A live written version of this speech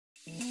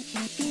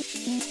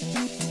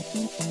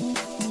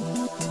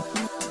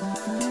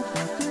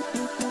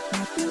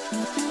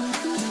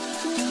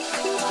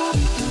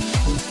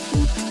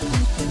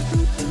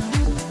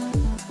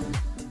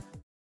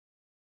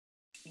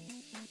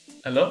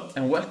Hello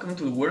and welcome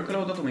to the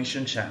Workload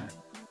Automation channel.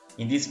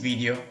 In this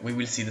video, we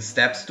will see the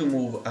steps to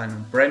move an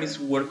on-premise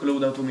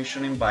workload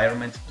automation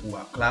environment to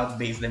a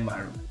cloud-based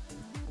environment.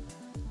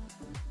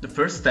 The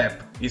first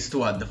step is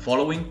to add the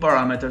following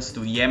parameters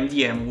to the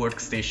MDM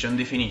workstation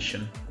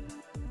definition.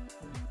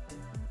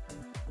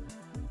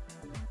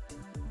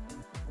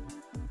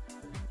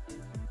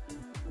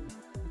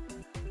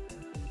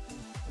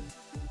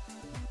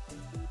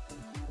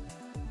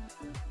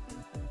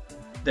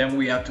 Then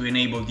we have to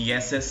enable the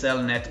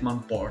SSL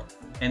netman port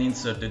and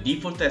insert the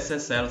default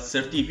SSL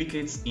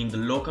certificates in the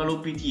local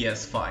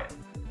OPTS file.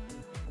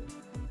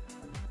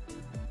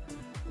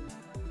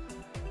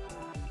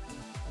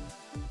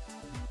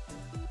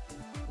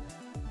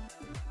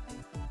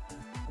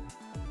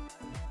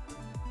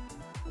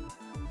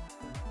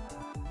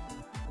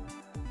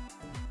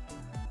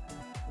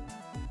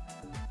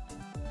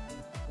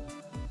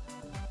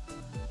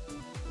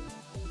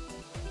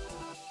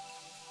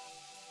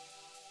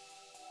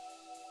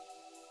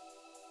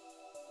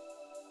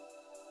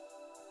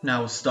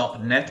 Now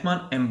stop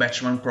netman and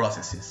batchman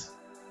processes.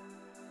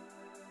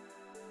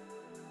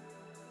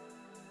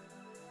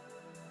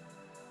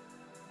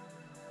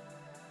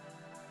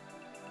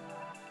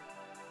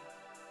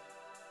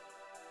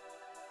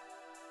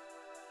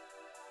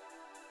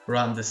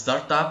 Run the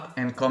startup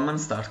and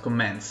command start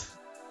commands.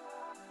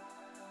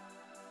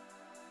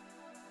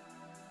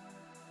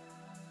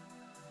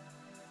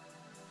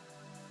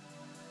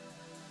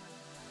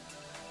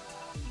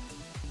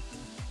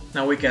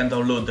 Now we can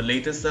download the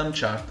latest Helm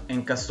chart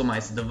and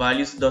customize the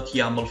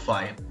values.yaml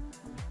file.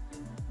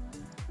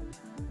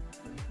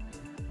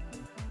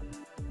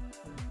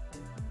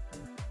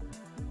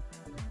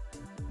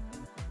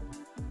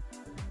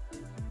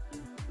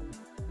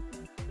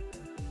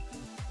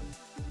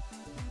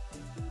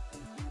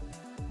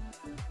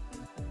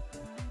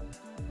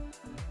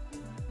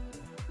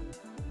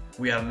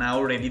 We are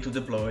now ready to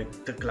deploy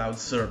the cloud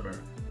server.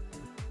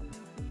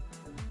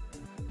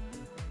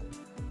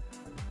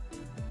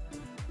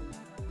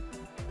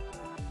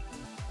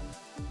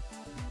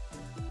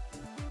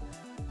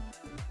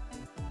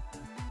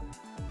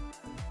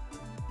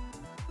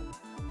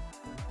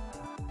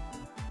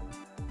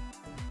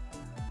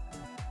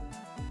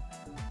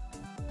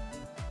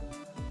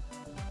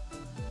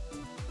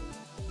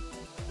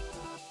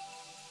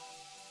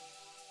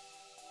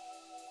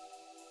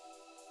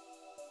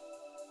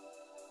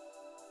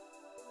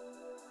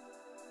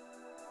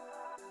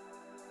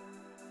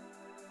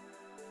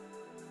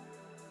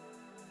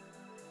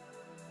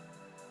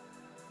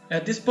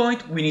 At this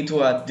point, we need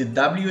to add the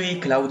WA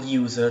Cloud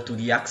user to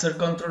the Axer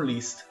control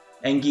list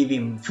and give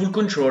him full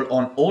control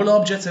on all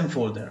objects and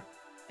folder,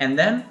 and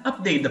then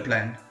update the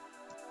plan.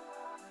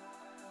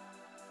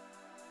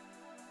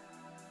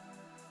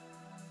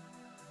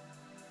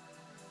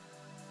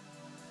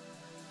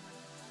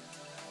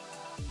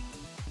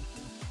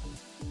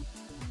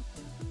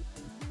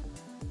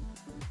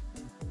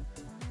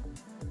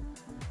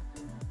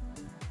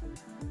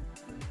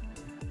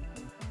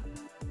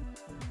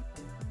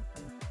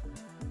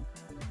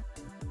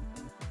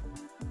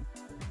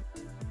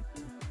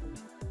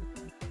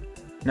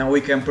 Now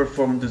we can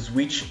perform the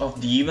switch of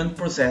the event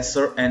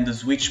processor and the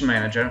switch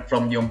manager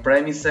from the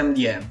on-premise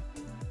MDM.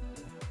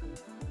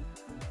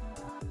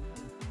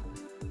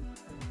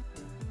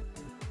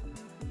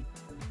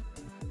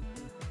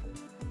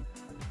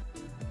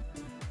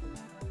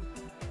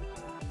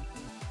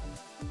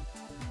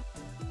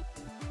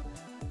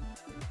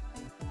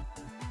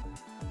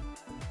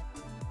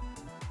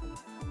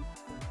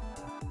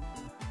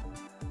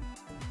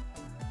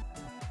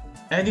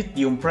 Edit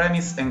the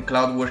on-premise and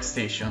cloud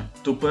workstation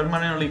to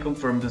permanently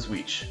confirm the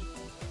switch.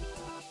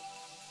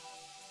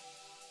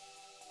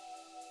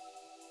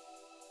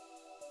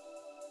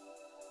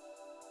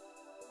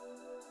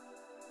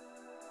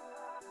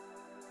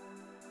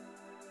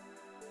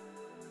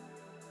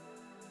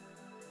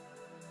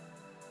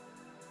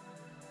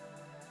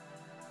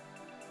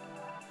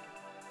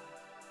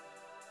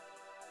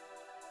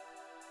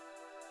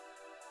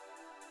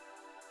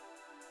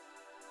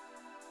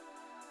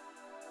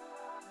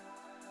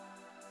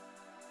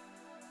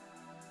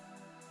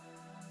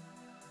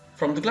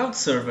 From the cloud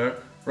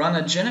server, run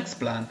a Genex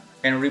plan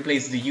and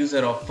replace the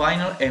user of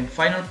final and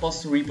final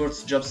post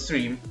reports job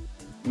stream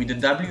with the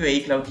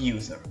WA Cloud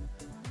user.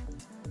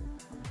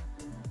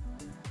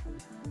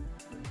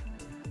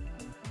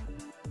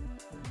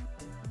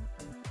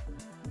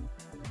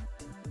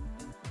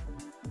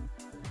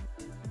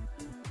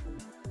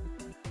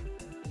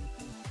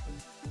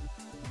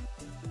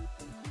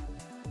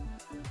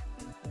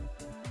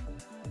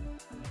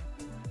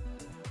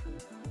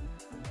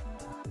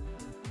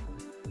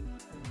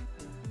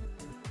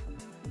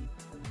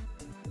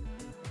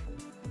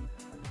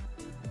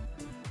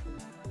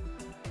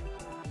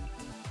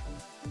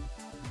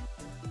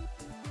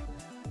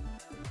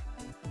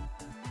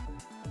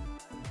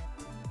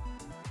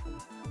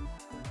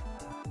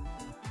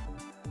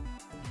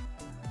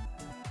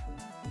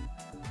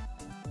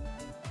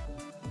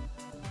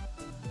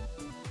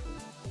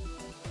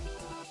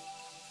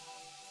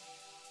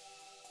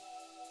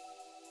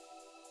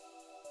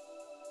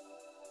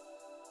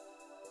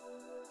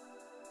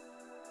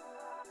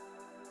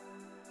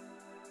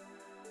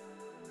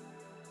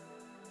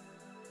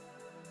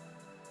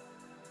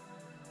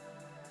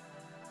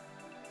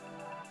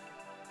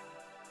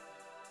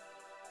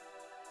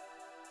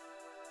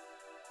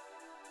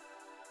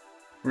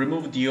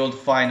 Remove the old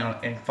final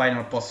and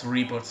final post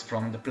reports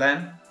from the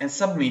plan and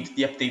submit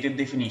the updated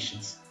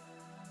definitions.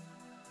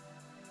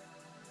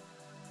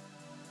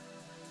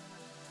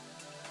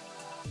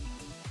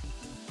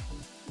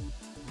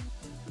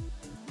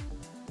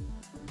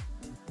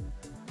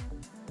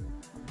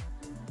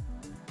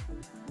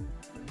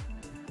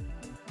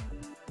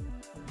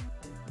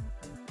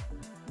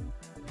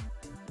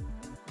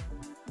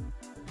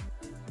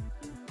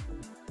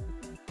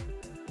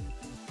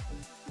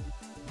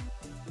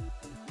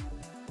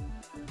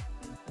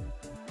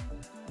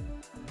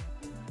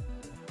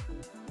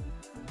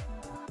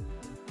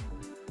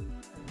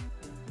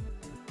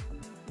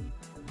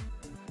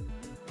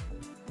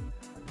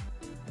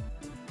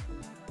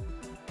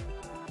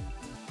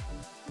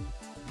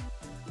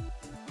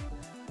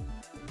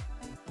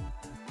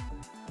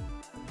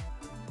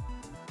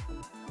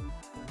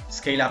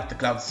 Scale up the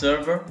cloud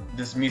server,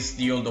 dismiss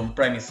the old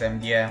on-premise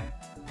MDM,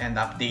 and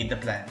update the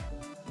plan.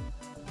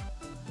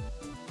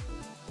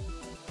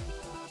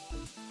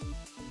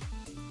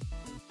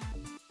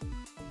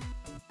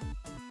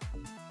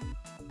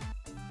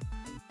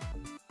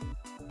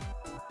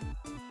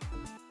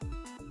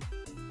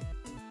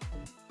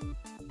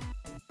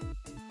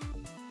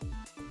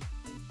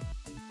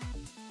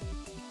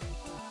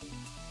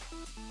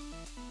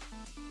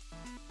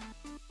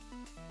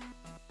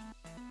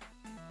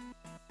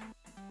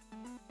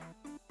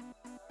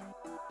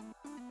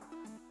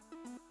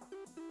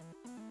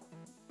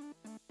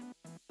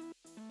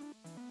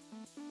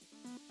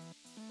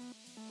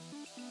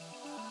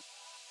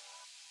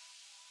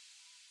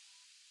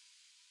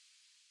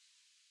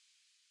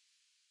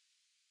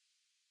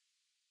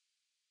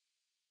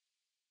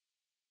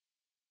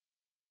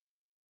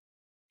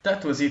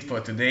 That was it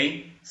for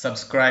today.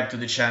 Subscribe to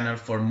the channel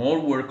for more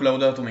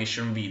workload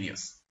automation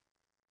videos.